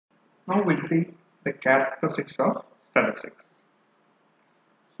Now we'll see the characteristics of statistics.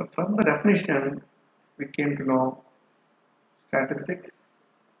 So from the definition, we came to know statistics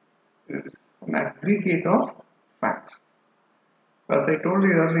is an aggregate of facts. So as I told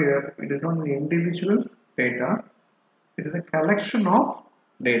you earlier, it is not an individual data, it is a collection of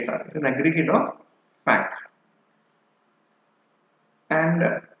data. It's an aggregate of facts.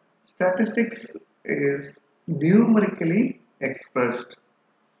 And statistics is numerically expressed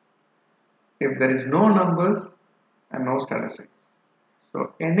if there is no numbers and no statistics.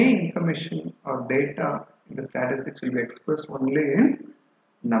 So any information or data in the statistics will be expressed only in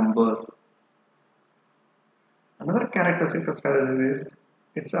numbers. Another characteristic of statistics is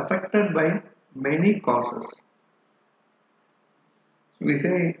it's affected by many causes. So we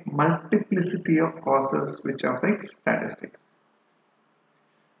say multiplicity of causes which affects statistics.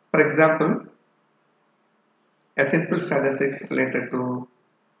 For example, a simple statistics related to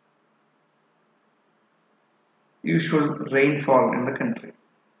usual rainfall in the country.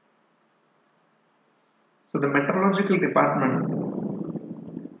 So the meteorological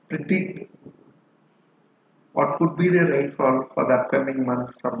department predict what could be the rainfall for the upcoming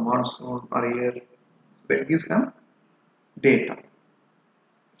months or monsoon or year. So they'll give some data,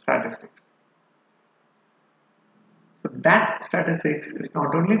 statistics. So that statistics is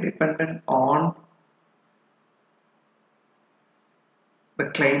not only dependent on the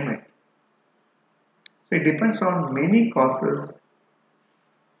climate. So it depends on many causes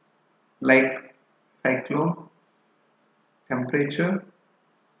like cyclone, temperature,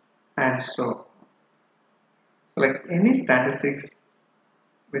 and so. So like any statistics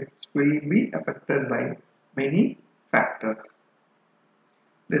which will be affected by many factors.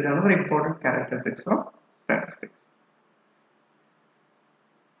 There is another important characteristic of statistics.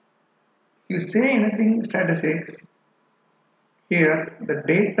 If you say anything statistics, here the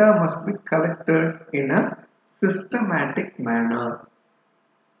data must be collected in a systematic manner.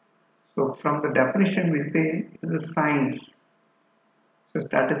 So from the definition we say it is a science. So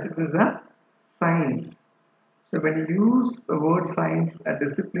statistics is a science. So when you use the word science, a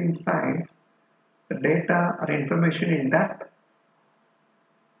discipline science, the data or information in that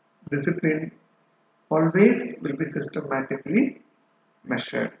discipline always will be systematically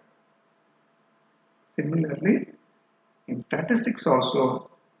measured. Similarly, in statistics also,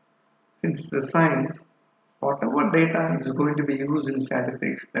 since it's a science, whatever data is going to be used in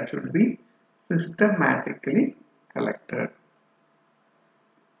statistics, that should be systematically collected.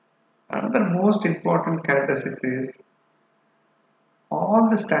 Another most important characteristic is all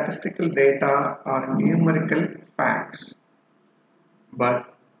the statistical data are numerical facts,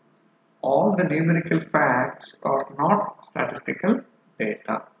 but all the numerical facts are not statistical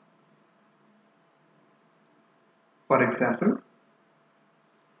data. For example,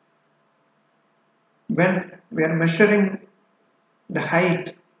 when we are measuring the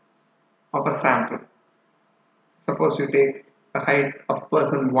height of a sample, suppose you take the height of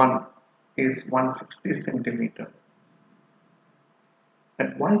person 1 is 160 centimeter.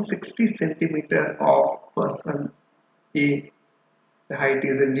 At 160 centimeter of person A, the height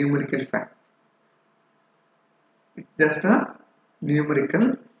is a numerical fact. It's just a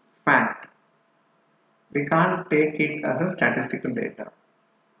numerical fact. We can't take it as a statistical data.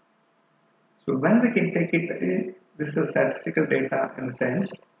 So when we can take it, this is statistical data in the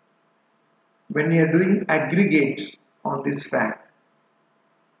sense when you are doing aggregate on this fact.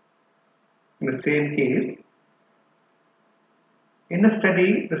 In the same case, in the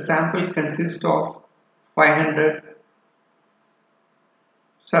study, the sample consists of 500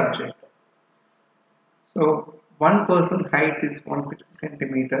 subjects. So one person height is 160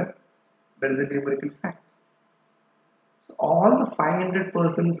 centimeter. That is a numerical fact. So all the 500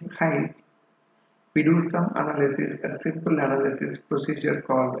 persons height, we do some analysis, a simple analysis procedure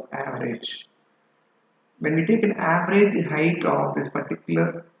called average. When we take an average height of this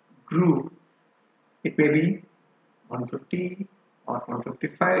particular group, it may be 150 or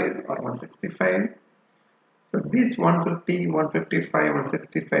 155 or 165. So these 150, 155,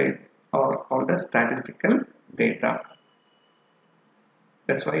 165 are called as statistical data.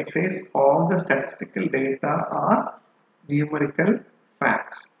 That's why it says all the statistical data are numerical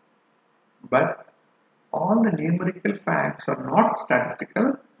facts. But all the numerical facts are not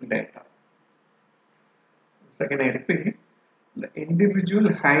statistical data. Second, I repeat, the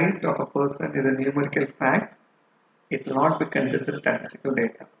individual height of a person is a numerical fact. It will not be considered statistical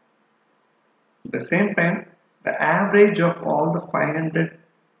data. At the same time, the average of all the 500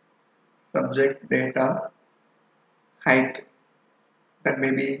 subject data height, that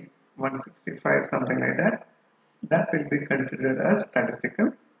may be 165, something like that, that will be considered as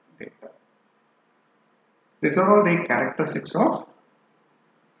statistical data. These are all the characteristics of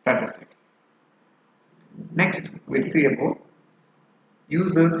statistics. Next, we'll see about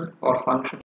uses or functions